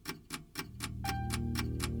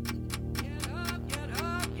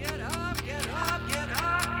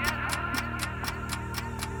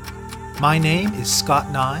My name is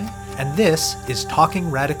Scott Nye, and this is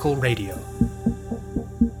Talking Radical Radio.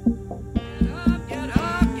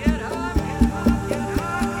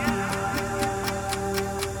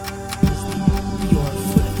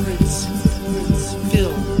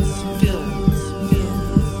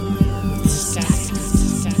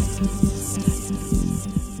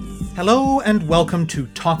 Hello and welcome to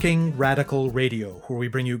Talking Radical Radio, where we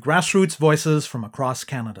bring you grassroots voices from across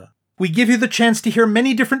Canada. We give you the chance to hear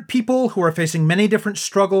many different people who are facing many different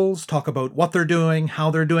struggles, talk about what they're doing, how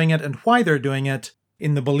they're doing it, and why they're doing it,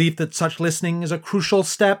 in the belief that such listening is a crucial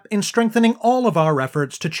step in strengthening all of our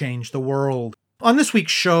efforts to change the world. On this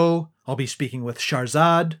week's show, I'll be speaking with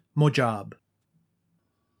Shahrzad Mojab.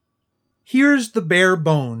 Here's the bare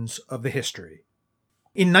bones of the history.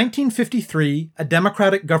 In 1953, a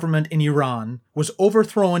democratic government in Iran was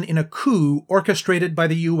overthrown in a coup orchestrated by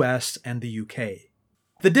the US and the UK.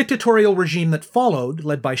 The dictatorial regime that followed,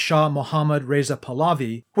 led by Shah Mohammad Reza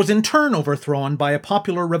Pahlavi, was in turn overthrown by a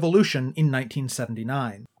popular revolution in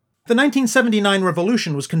 1979. The 1979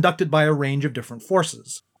 revolution was conducted by a range of different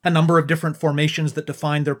forces, a number of different formations that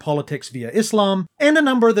defined their politics via Islam, and a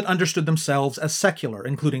number that understood themselves as secular,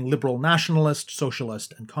 including liberal nationalist,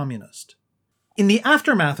 socialist, and communist. In the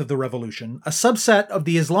aftermath of the revolution, a subset of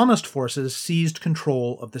the Islamist forces seized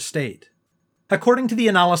control of the state. According to the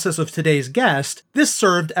analysis of today's guest, this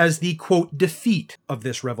served as the, quote, defeat of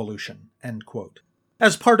this revolution, end quote.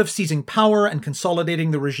 As part of seizing power and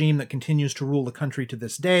consolidating the regime that continues to rule the country to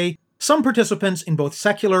this day, some participants in both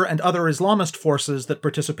secular and other Islamist forces that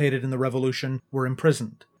participated in the revolution were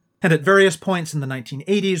imprisoned. And at various points in the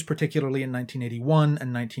 1980s, particularly in 1981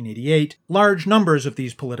 and 1988, large numbers of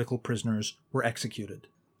these political prisoners were executed.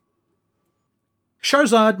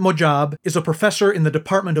 Shahrzad Mojab is a professor in the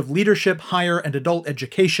Department of Leadership, Higher and Adult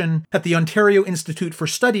Education at the Ontario Institute for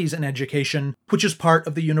Studies in Education, which is part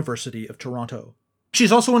of the University of Toronto.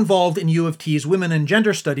 She's also involved in U of T's Women and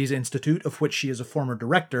Gender Studies Institute, of which she is a former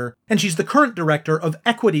director, and she's the current director of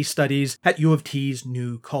Equity Studies at U of T's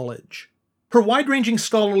New College. Her wide-ranging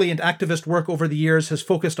scholarly and activist work over the years has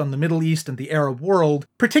focused on the Middle East and the Arab world,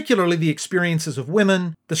 particularly the experiences of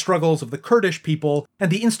women, the struggles of the Kurdish people,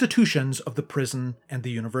 and the institutions of the prison and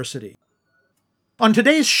the university. On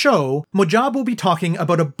today's show, Mojab will be talking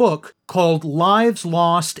about a book called Lives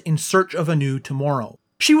Lost in Search of a New Tomorrow.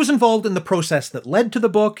 She was involved in the process that led to the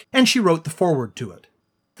book, and she wrote the foreword to it.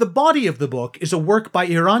 The body of the book is a work by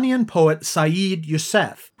Iranian poet Saeed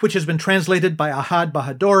Youssef, which has been translated by Ahad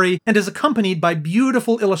Bahadori and is accompanied by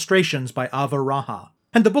beautiful illustrations by Ava Raha.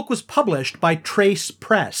 And the book was published by Trace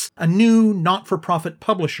Press, a new not-for-profit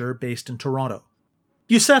publisher based in Toronto.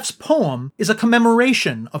 Youssef's poem is a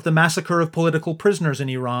commemoration of the massacre of political prisoners in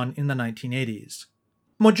Iran in the 1980s.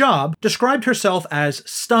 Mojab described herself as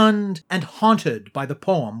stunned and haunted by the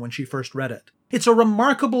poem when she first read it. It's a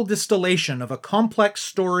remarkable distillation of a complex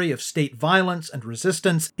story of state violence and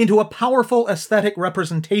resistance into a powerful aesthetic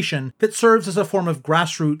representation that serves as a form of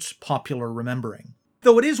grassroots popular remembering.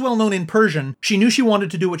 Though it is well known in Persian, she knew she wanted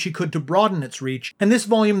to do what she could to broaden its reach, and this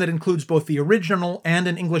volume that includes both the original and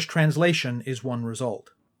an English translation is one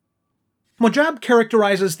result. Mojab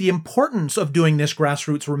characterizes the importance of doing this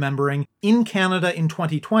grassroots remembering in Canada in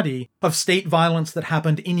 2020 of state violence that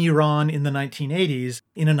happened in Iran in the 1980s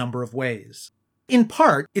in a number of ways. In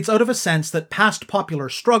part, it's out of a sense that past popular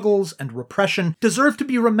struggles and repression deserve to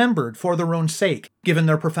be remembered for their own sake, given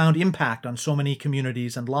their profound impact on so many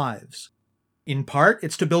communities and lives. In part,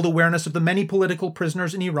 it's to build awareness of the many political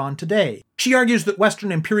prisoners in Iran today. She argues that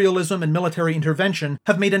Western imperialism and military intervention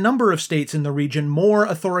have made a number of states in the region more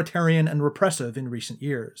authoritarian and repressive in recent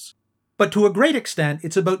years. But to a great extent,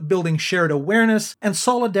 it's about building shared awareness and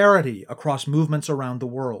solidarity across movements around the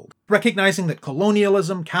world, recognizing that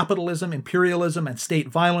colonialism, capitalism, imperialism, and state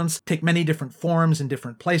violence take many different forms in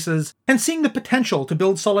different places, and seeing the potential to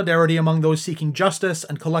build solidarity among those seeking justice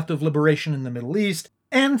and collective liberation in the Middle East,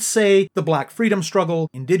 and, say, the Black freedom struggle,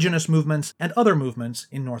 indigenous movements, and other movements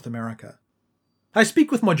in North America. I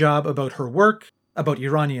speak with Mojab about her work, about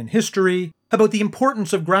Iranian history, about the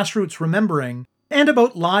importance of grassroots remembering, and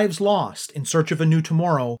about Lives Lost in Search of a New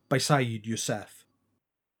Tomorrow by Saeed Youssef.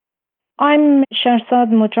 I'm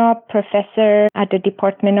Shahrzad Mojab, professor at the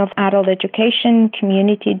Department of Adult Education,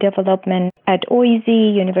 Community Development at OISE,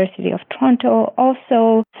 University of Toronto,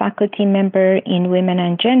 also faculty member in Women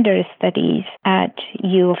and Gender Studies at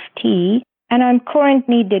U of T, and I'm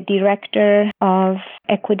currently the director of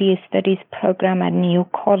Equity Studies program at New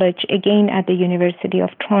College, again at the University of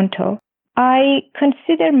Toronto. I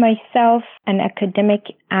consider myself an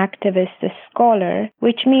academic activist, a scholar,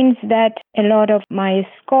 which means that a lot of my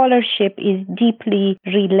scholarship is deeply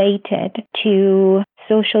related to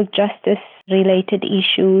social justice related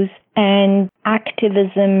issues and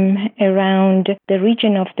activism around the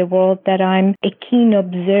region of the world that I'm a keen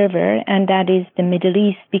observer, and that is the Middle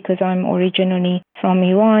East, because I'm originally from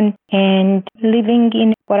Iran and living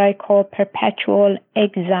in what I call perpetual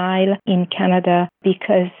exile in Canada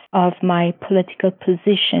because of my political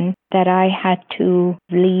position that I had to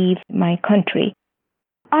leave my country.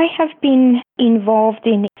 I have been involved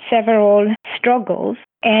in several struggles,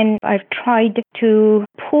 and I've tried to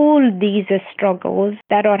pull these struggles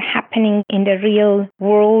that are happening in the real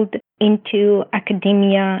world into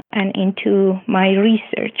academia and into my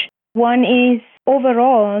research. One is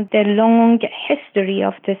overall the long history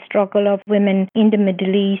of the struggle of women in the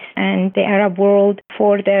Middle East and the Arab world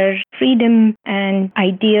for their freedom and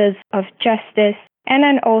ideas of justice, and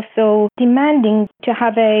then also demanding to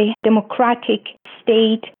have a democratic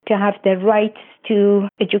state, to have the rights to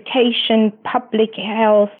education, public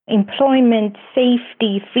health, employment,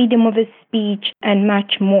 safety, freedom of speech, and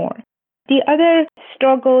much more. The other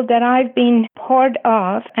struggle that I've been part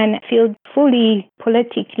of and feel fully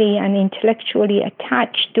politically and intellectually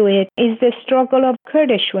attached to it is the struggle of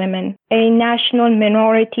Kurdish women, a national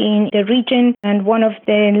minority in the region and one of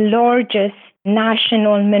the largest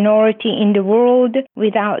national minority in the world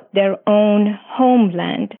without their own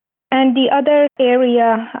homeland. And the other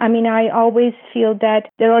area, I always feel that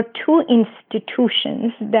there are two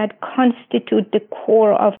institutions that constitute the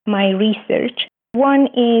core of my research. One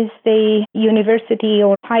is the university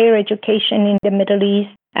or higher education in the Middle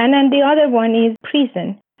East, and then the other one is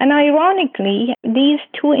prison. And ironically, these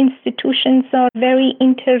two institutions are very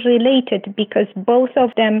interrelated because both of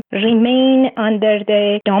them remain under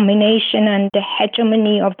the domination and the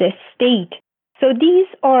hegemony of the state. So these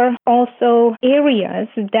are also areas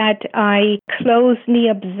that I closely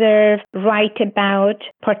observe, write about,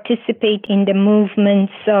 participate in the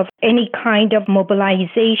movements of any kind of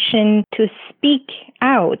mobilization to speak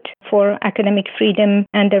out for academic freedom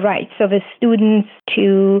and the rights of students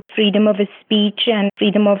to freedom of speech and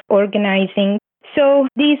freedom of organizing. So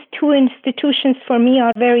these two institutions for me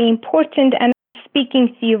are very important, and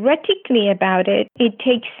speaking theoretically about it, it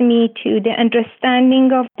takes me to the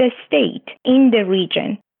understanding of the state in the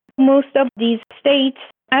region. Most of these states,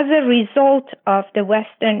 as a result of the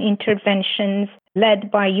Western interventions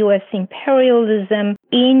led by U.S. imperialism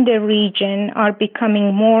in the region, are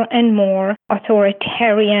becoming more and more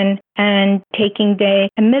authoritarian and taking the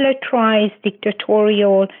militarized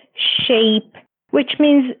dictatorial shape, which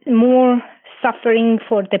means more suffering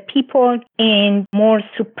for the people and more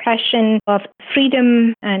suppression of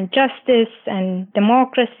freedom and justice and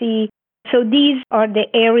democracy. So these are the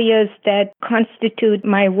areas that constitute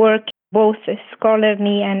my work, both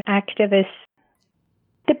scholarly and activist.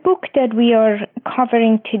 The book that we are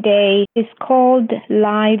covering today is called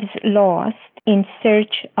Lives Lost in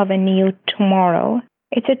Search of a New Tomorrow.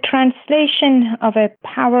 It's a translation of a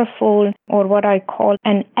powerful, or what I call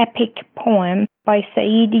an epic poem by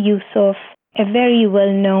Said Yusuf, a very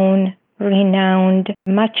well-known, renowned,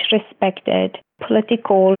 much respected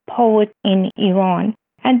political poet in Iran.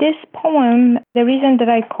 And this poem, the reason that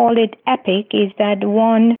I call it epic is that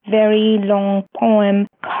one very long poem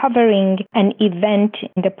covering an event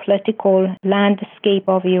in the political landscape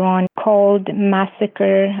of Iran called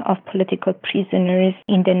Massacre of Political Prisoners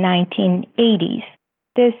in the 1980s.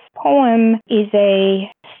 This poem is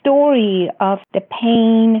a story of the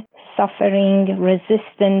pain, suffering,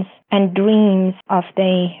 resistance, and dreams of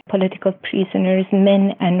the political prisoners,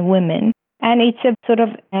 men and women. And it's a sort of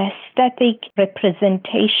aesthetic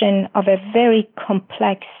representation of a very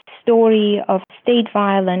complex story of state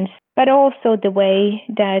violence, but also the way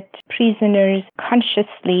that prisoners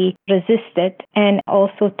consciously resisted and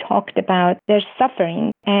also talked about their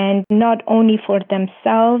suffering, and not only for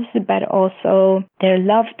themselves, but also their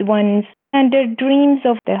loved ones and their dreams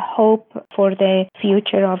of the hope for the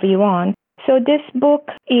future of Iran. So this book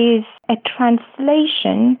is a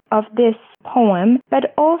translation of this poem,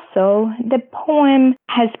 but also the poem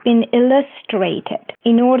has been illustrated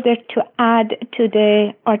in order to add to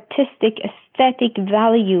the artistic aesthetic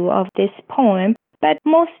value of this poem. But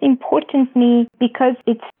most importantly, because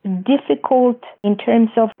it's difficult in terms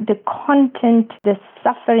of the content, the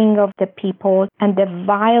suffering of the people, and the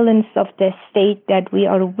violence of the state that we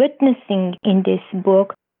are witnessing in this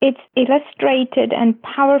book, It's illustrated and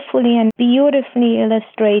powerfully and beautifully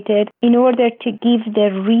illustrated in order to give the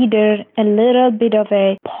reader a little bit of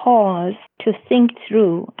a pause to think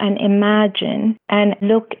through and imagine and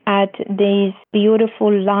look at these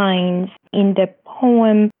beautiful lines in the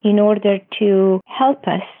poem in order to help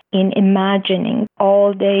us in imagining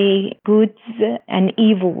all the goods and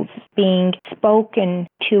evils being spoken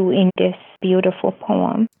to in this beautiful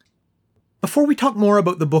poem. Before we talk more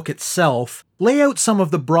about the book itself, lay out some of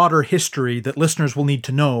the broader history that listeners will need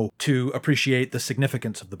to know to appreciate the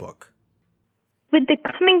significance of the book. With the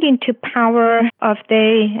coming into power of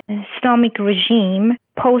the Islamic regime,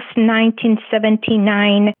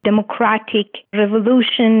 post-1979 democratic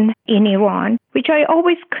revolution in Iran, which I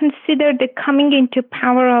always consider the coming into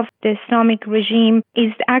power of the Islamic regime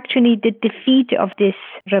is actually the defeat of this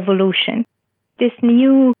revolution. This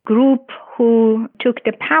new group who took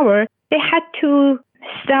the power, they had to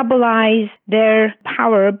stabilize their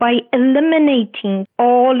power by eliminating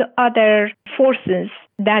all other forces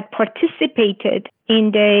that participated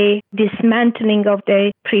in the dismantling of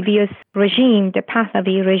the previous regime, the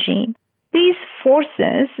Pahlavi regime. These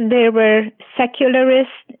forces, they were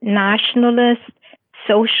secularist, nationalist,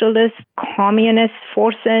 socialist, communist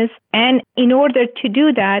forces, and in order to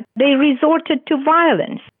do that, they resorted to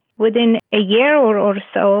violence. Within a year or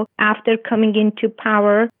so after coming into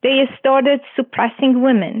power, they started suppressing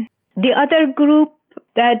women. The other group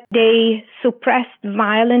that they suppressed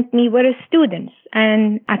violently were students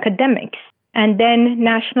and academics, and then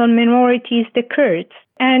national minorities, the Kurds,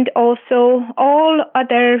 and also all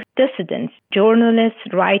other dissidents,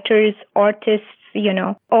 journalists, writers, artists,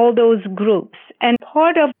 all those groups. And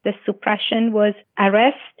part of the suppression was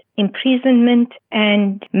arrest, imprisonment,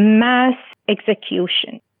 and mass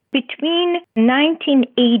execution. Between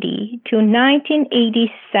 1980 to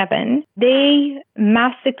 1987, they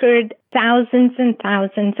massacred thousands and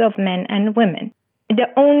thousands of men and women. The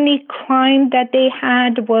only crime that they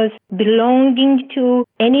had was belonging to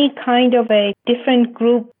any kind of a different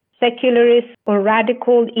group, secularist or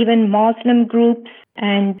radical, even Muslim groups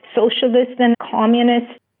and socialists and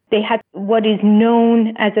communists. They had what is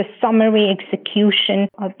known as a summary execution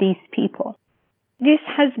of these people. This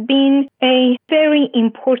has been a very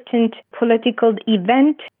important political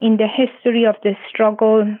event in the history of the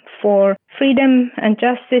struggle for freedom and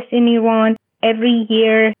justice in Iran. Every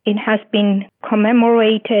year it has been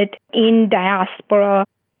commemorated in diaspora.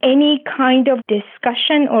 Any kind of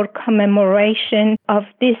discussion or commemoration of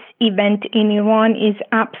this event in Iran is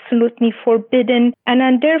absolutely forbidden,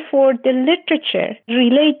 and therefore the literature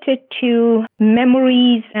related to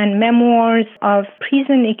memories and memoirs of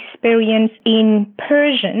prison experience in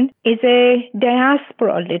Persian is a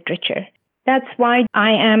diaspora literature. That's why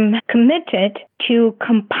I am committed to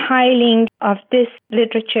compiling of this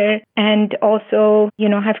literature and also,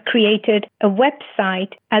 have created a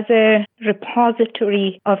website as a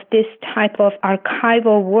repository of this type of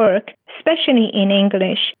archival work, especially in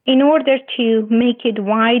English, in order to make it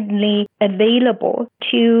widely available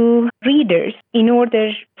to readers, in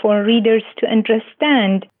order for readers to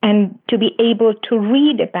understand and to be able to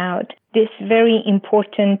read about this very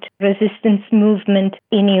important resistance movement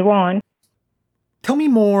in Iran. Tell me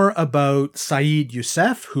more about Saeed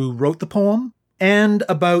Youssef, who wrote the poem, and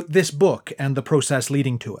about this book and the process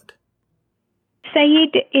leading to it.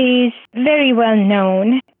 Saeed is very well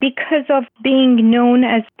known because of being known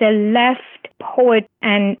as the left poet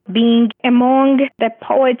and being among the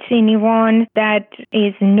poets in Iran that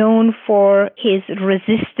is known for his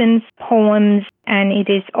resistance poems, and it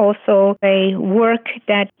is also a work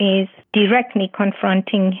that is directly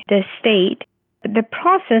confronting the state. The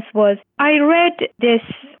process was, I read this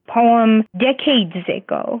poem decades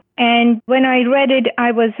ago, and when I read it,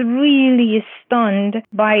 I was really stunned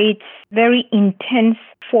by its very intense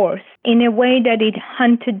force in a way that it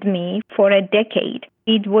haunted me for a decade.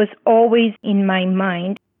 It was always in my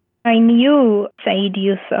mind. I knew Saeed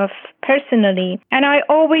Youssef personally, and I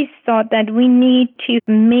always thought that we need to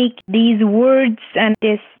make these words and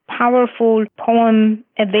this powerful poem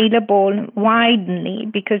available widely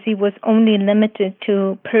because it was only limited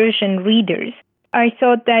to Persian readers. I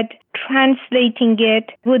thought that translating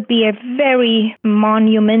it would be a very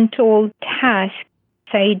monumental task.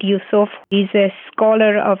 Saeed Youssef is a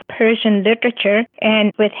scholar of Persian literature,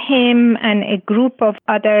 and with him and a group of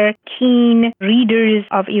other keen readers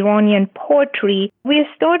of Iranian poetry, we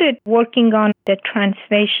started working on the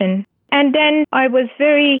translation. And then I was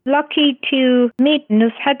very lucky to meet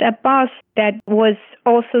Nushat Abbas, that was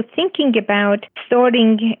also thinking about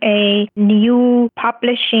starting a new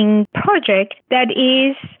publishing project that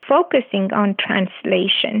is focusing on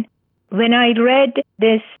translation. When I read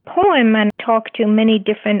this poem and talked to many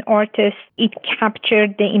different artists, it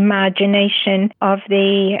captured the imagination of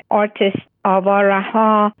the artist Ava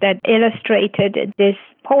Raha that illustrated this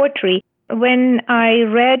poetry. When I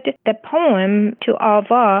read the poem to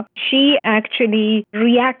Ava, she actually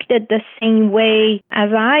reacted the same way as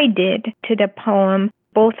I did to the poem.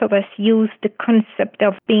 Both of us used the concept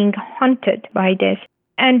of being haunted by this.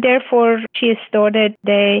 And therefore, she started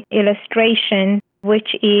the illustration,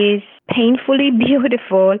 which is painfully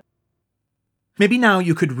beautiful. Maybe now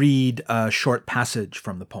you could read a short passage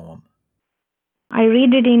from the poem. I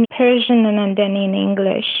read it in Persian and then in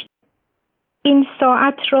English. این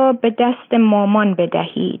ساعت را به دست مامان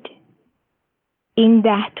بدهید. این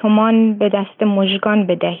 10 تومان به دست مژگان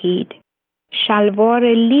بدهید. شلوار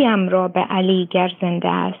لیم را به علی گر زنده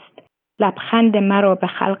است. لبخند مرا به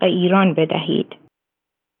خلق ایران بدهید.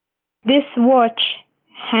 This watch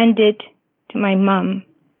handed to my mom.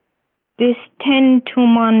 This 10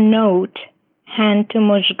 تومان note hand to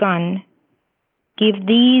Mujgan. Give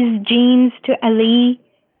these jeans to Ali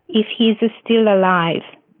if he's still alive.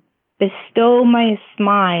 Bestow my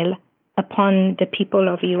smile upon the people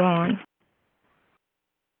of Iran.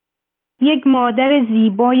 یک مادر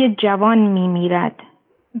زیبای جوان میمیرد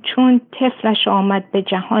چون طفلش آمد به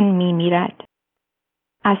جهان میمیرد.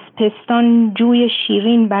 از پستان جوی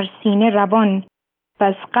شیرین بر سینه روان و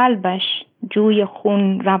از قلبش جوی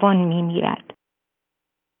خون روان میمیرد.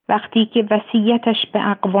 وقتی که وصیتش به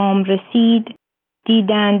اقوام رسید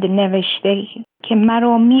دیدند نوشته که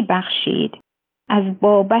مرا میبخشید از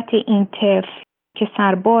بابت این طفل که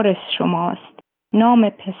سربار شماست نام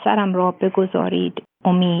پسرم را بگذارید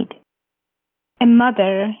امید. A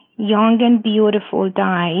mother, young and beautiful,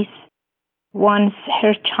 dies. Once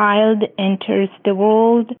her child enters the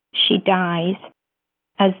world, she dies.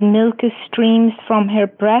 As milk streams from her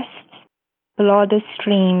breasts, blood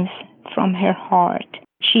streams from her heart.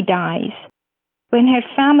 She dies. When her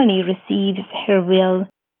family receives her will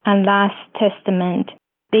and last testament,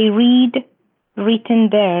 they read, written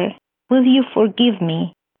there, "Will you forgive me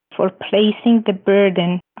for placing the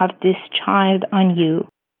burden of this child on you?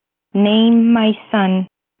 Name my son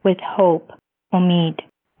with hope, Omid."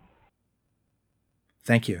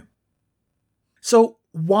 Thank you. So,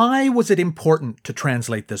 why was it important to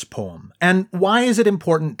translate this poem? And why is it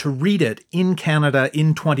important to read it in Canada in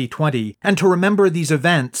 2020 and to remember these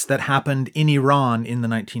events that happened in Iran in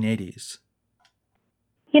the 1980s?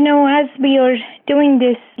 You know, as we are doing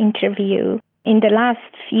this interview, in the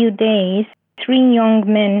last few days, 3 young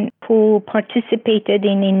men who participated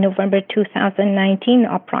in November 2019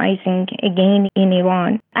 uprising again in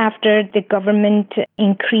Iran after the government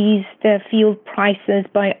increased the fuel prices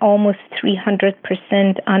by almost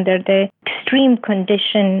 300% under the extreme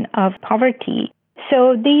condition of poverty. So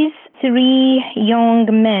these 3 young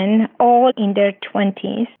men, all in their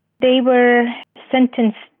 20s, they were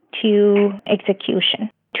sentenced to execution.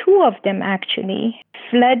 2 of them actually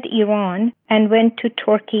fled Iran and went to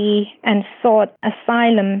Turkey and sought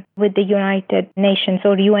asylum with the United Nations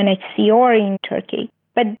or UNHCR in Turkey.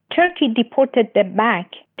 But Turkey deported them back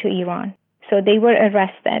to Iran. So they were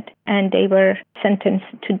arrested and they were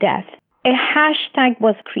sentenced to death. A hashtag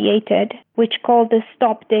was created which called the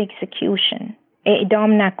Stop the Execution,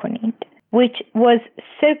 E'dam Nakonid, which was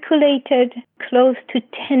circulated close to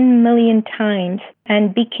 10 million times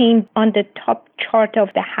and became on the top chart of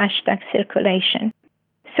the hashtag circulation.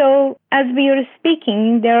 So as we are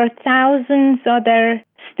speaking, there are thousands other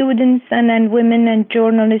students and women and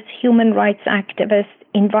journalists, human rights activists,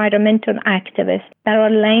 environmental activists that are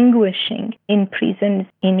languishing in prisons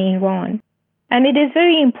in Iran. And it is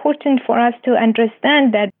very important for us to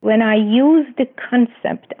understand that when I use the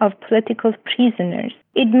concept of political prisoners,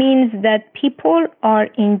 it means that people are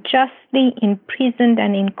unjustly imprisoned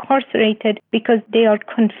and incarcerated because they are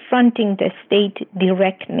confronting the state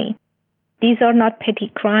directly. These are not petty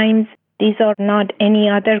crimes. These are not any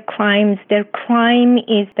other crimes. Their crime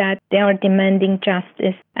is that they are demanding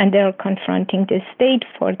justice and they are confronting the state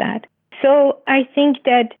for that. So I think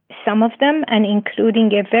that some of them, and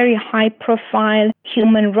including a very high-profile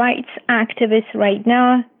human rights activist right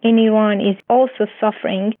now in Iran, is also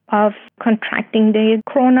suffering of contracting the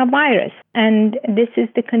coronavirus. And this is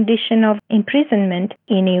the condition of imprisonment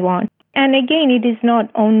in Iran. And again, it is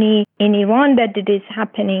not only in Iran that it is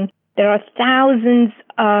happening. There are thousands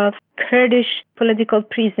of Kurdish political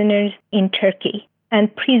prisoners in Turkey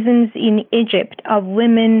and prisons in Egypt of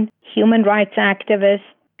women, human rights activists,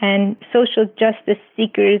 and social justice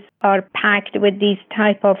seekers are packed with these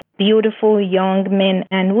type of beautiful young men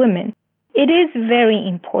and women. It is very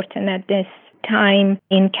important at this time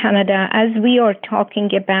in Canada, as we are talking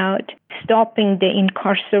about stopping the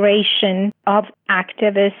incarceration of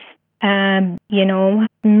activists,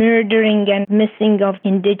 murdering and missing of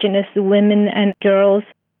indigenous women and girls,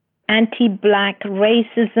 anti-Black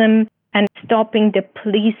racism, and stopping the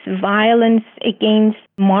police violence against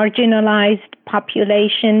marginalized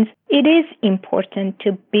populations. It is important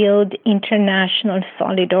to build international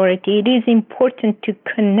solidarity. It is important to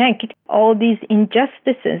connect all these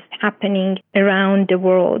injustices happening around the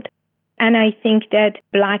world. And I think that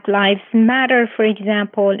Black Lives Matter, for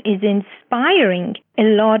example, is inspiring a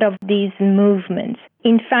lot of these movements.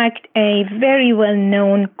 In fact, a very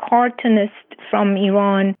well-known cartoonist from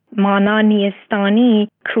Iran, Mana Niyestani,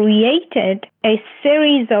 created a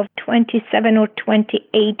series of 27 or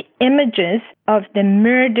 28 images of the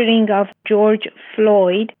murdering of George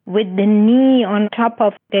Floyd with the knee on top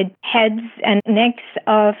of the heads and necks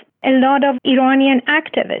of a lot of Iranian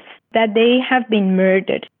activists that they have been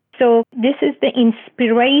murdered. So this is the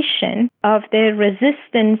inspiration of the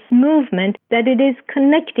resistance movement, that it is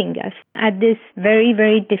connecting us at this very,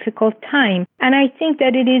 very difficult time. And I think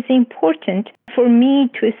that it is important for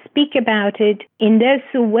me to speak about it in this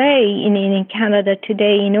way in Canada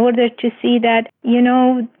today, in order to see that,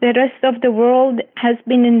 the rest of the world has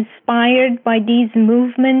been inspired by these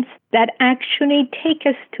movements that actually take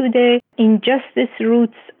us to the injustice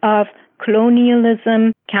roots of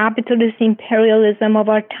colonialism, capitalist imperialism of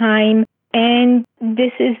our time. And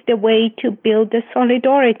this is the way to build the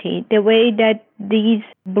solidarity, the way that these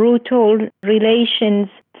brutal relations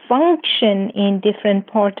function in different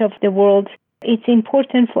parts of the world. It's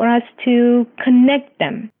important for us to connect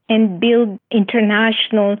them and build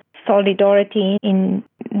international solidarity in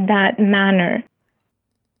that manner.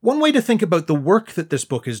 One way to think about the work that this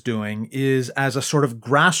book is doing is as a sort of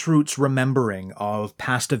grassroots remembering of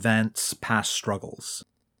past events, past struggles.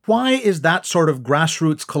 Why is that sort of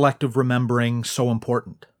grassroots collective remembering so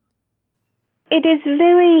important? It is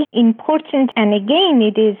very important, and again,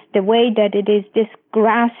 it is the way that it is this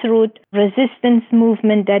grassroots resistance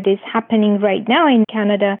movement that is happening right now in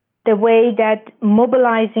Canada, the way that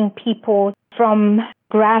mobilizing people from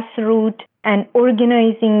grassroots and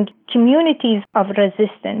organizing communities of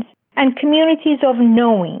resistance and communities of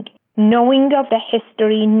knowing of the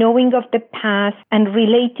history, knowing of the past, and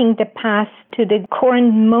relating the past to the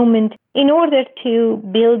current moment in order to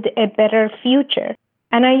build a better future.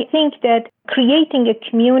 And I think that creating a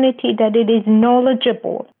community that it is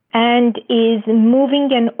knowledgeable and is moving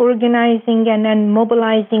and organizing and then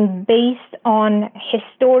mobilizing based on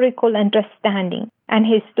historical understanding and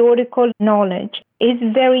historical knowledge is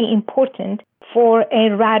very important for a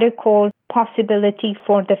radical possibility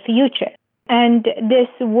for the future. And this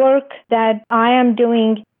work that I am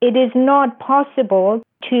doing, it is not possible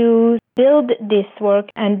to build this work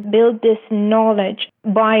and build this knowledge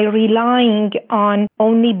by relying on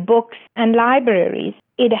only books and libraries.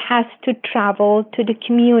 It has to travel to the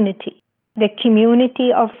community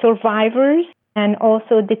of survivors, and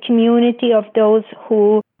also the community of those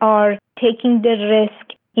who are taking the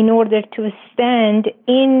risk in order to stand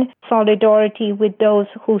in solidarity with those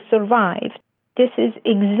who survived. This is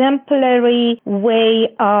exemplary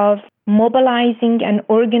way of mobilizing and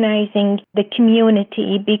organizing the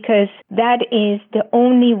community, because that is the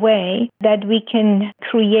only way that we can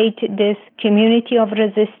create this community of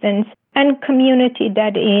resistance and community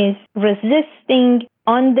that is resisting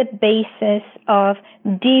on the basis of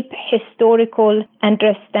deep historical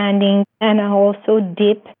understanding and also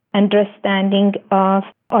deep understanding of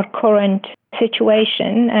our current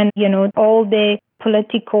situation and, all the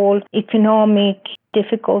political, economic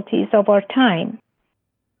difficulties of our time.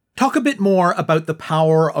 Talk a bit more about the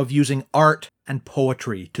power of using art and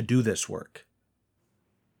poetry to do this work.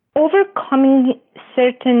 Overcoming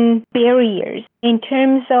certain barriers in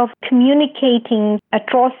terms of communicating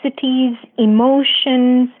atrocities,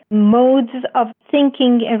 emotions, modes of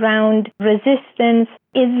thinking around resistance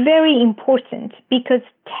is very important, because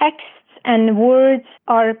texts and words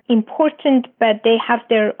are important, but they have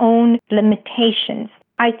their own limitations.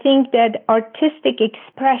 I think that artistic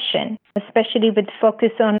expression, especially with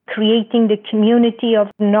focus on creating the community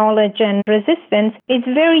of knowledge and resistance, is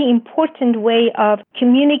a very important way of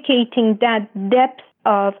communicating that depth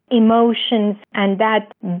of emotions and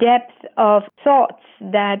that depth of thoughts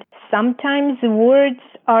that sometimes words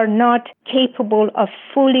are not capable of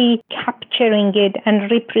fully capturing it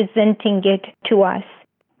and representing it to us.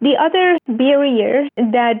 The other barrier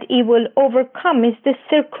that it will overcome is the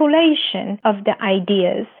circulation of the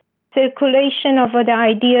ideas. circulation of the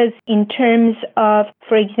ideas in terms of,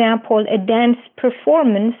 for example, a dance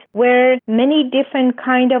performance where many different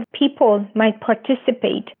kind of people might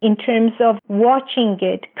participate in terms of watching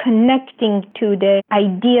it, connecting to the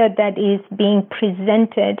idea that is being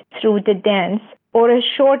presented through the dance. Or a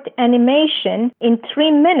short animation in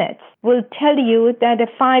 3 minutes will tell you that a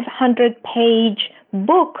 500-page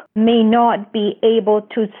book may not be able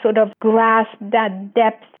to sort of grasp that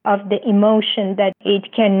depth of the emotion that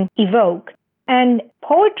it can evoke. And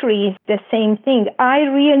poetry is the same thing. I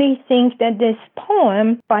really think that this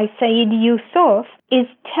poem by Said Yusuf is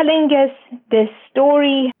telling us the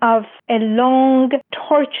story of a long,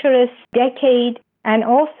 torturous decade, and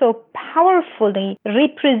also powerfully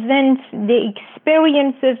represents the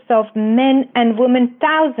experiences of men and women,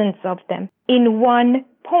 thousands of them, in one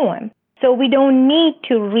poem. So we don't need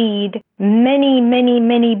to read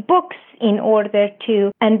many books in order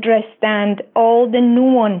to understand all the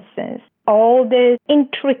nuances, all the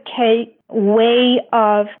intricate way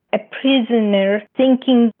of a prisoner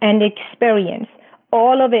thinking and experience.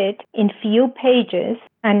 All of it in few pages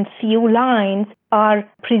and few lines are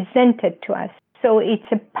presented to us. So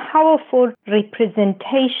it's a powerful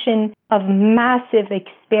representation of massive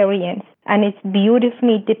experience, and it's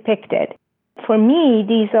beautifully depicted. For me,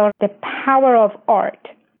 these are the power of art,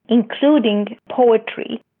 including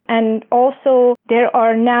poetry. And also, there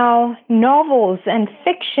are now novels and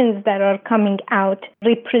fictions that are coming out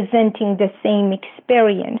representing the same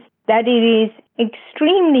experience, that it is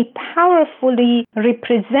extremely powerfully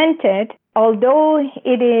represented, although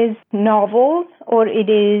it is novel or it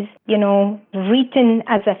is, written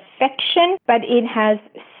as a fiction, but it has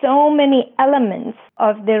so many elements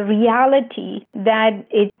of the reality that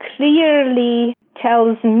it clearly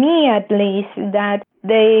tells me, at least, that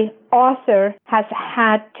the author has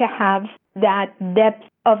had to have that depth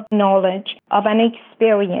of knowledge of an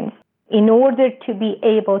experience in order to be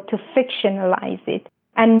able to fictionalize it,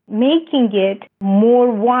 and making it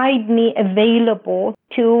more widely available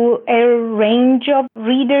to a range of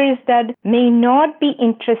readers that may not be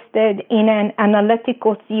interested in an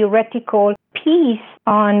analytical, theoretical piece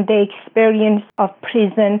on the experience of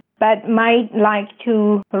prison, but might like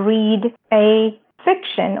to read a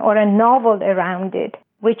fiction or a novel around it,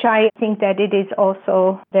 which I think that it is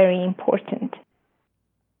also very important.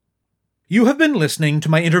 You have been listening to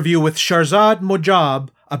my interview with Shahrzad Mojab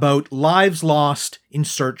about Lives Lost in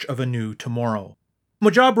Search of a New Tomorrow.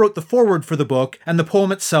 Mojab wrote the foreword for the book, and the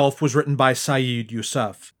poem itself was written by Said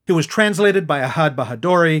Yusuf. It was translated by Ahad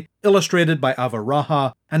Bahadori, illustrated by Ava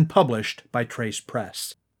Raha, and published by Trace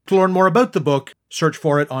Press. To learn more about the book, search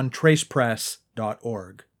for it on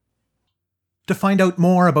tracepress.org. To find out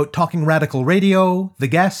more about Talking Radical Radio, the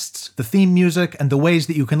guests, the theme music, and the ways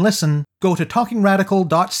that you can listen, go to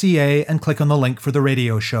talkingradical.ca and click on the link for the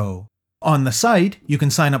radio show. On the site, you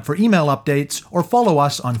can sign up for email updates or follow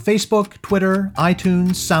us on Facebook, Twitter, iTunes,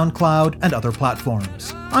 SoundCloud, and other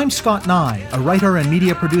platforms. I'm Scott Nye, a writer and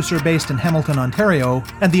media producer based in Hamilton, Ontario,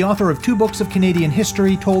 and the author of 2 books of Canadian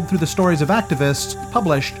history told through the stories of activists,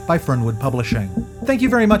 published by Fernwood Publishing. Thank you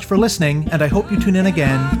very much for listening, and I hope you tune in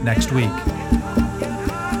again next week.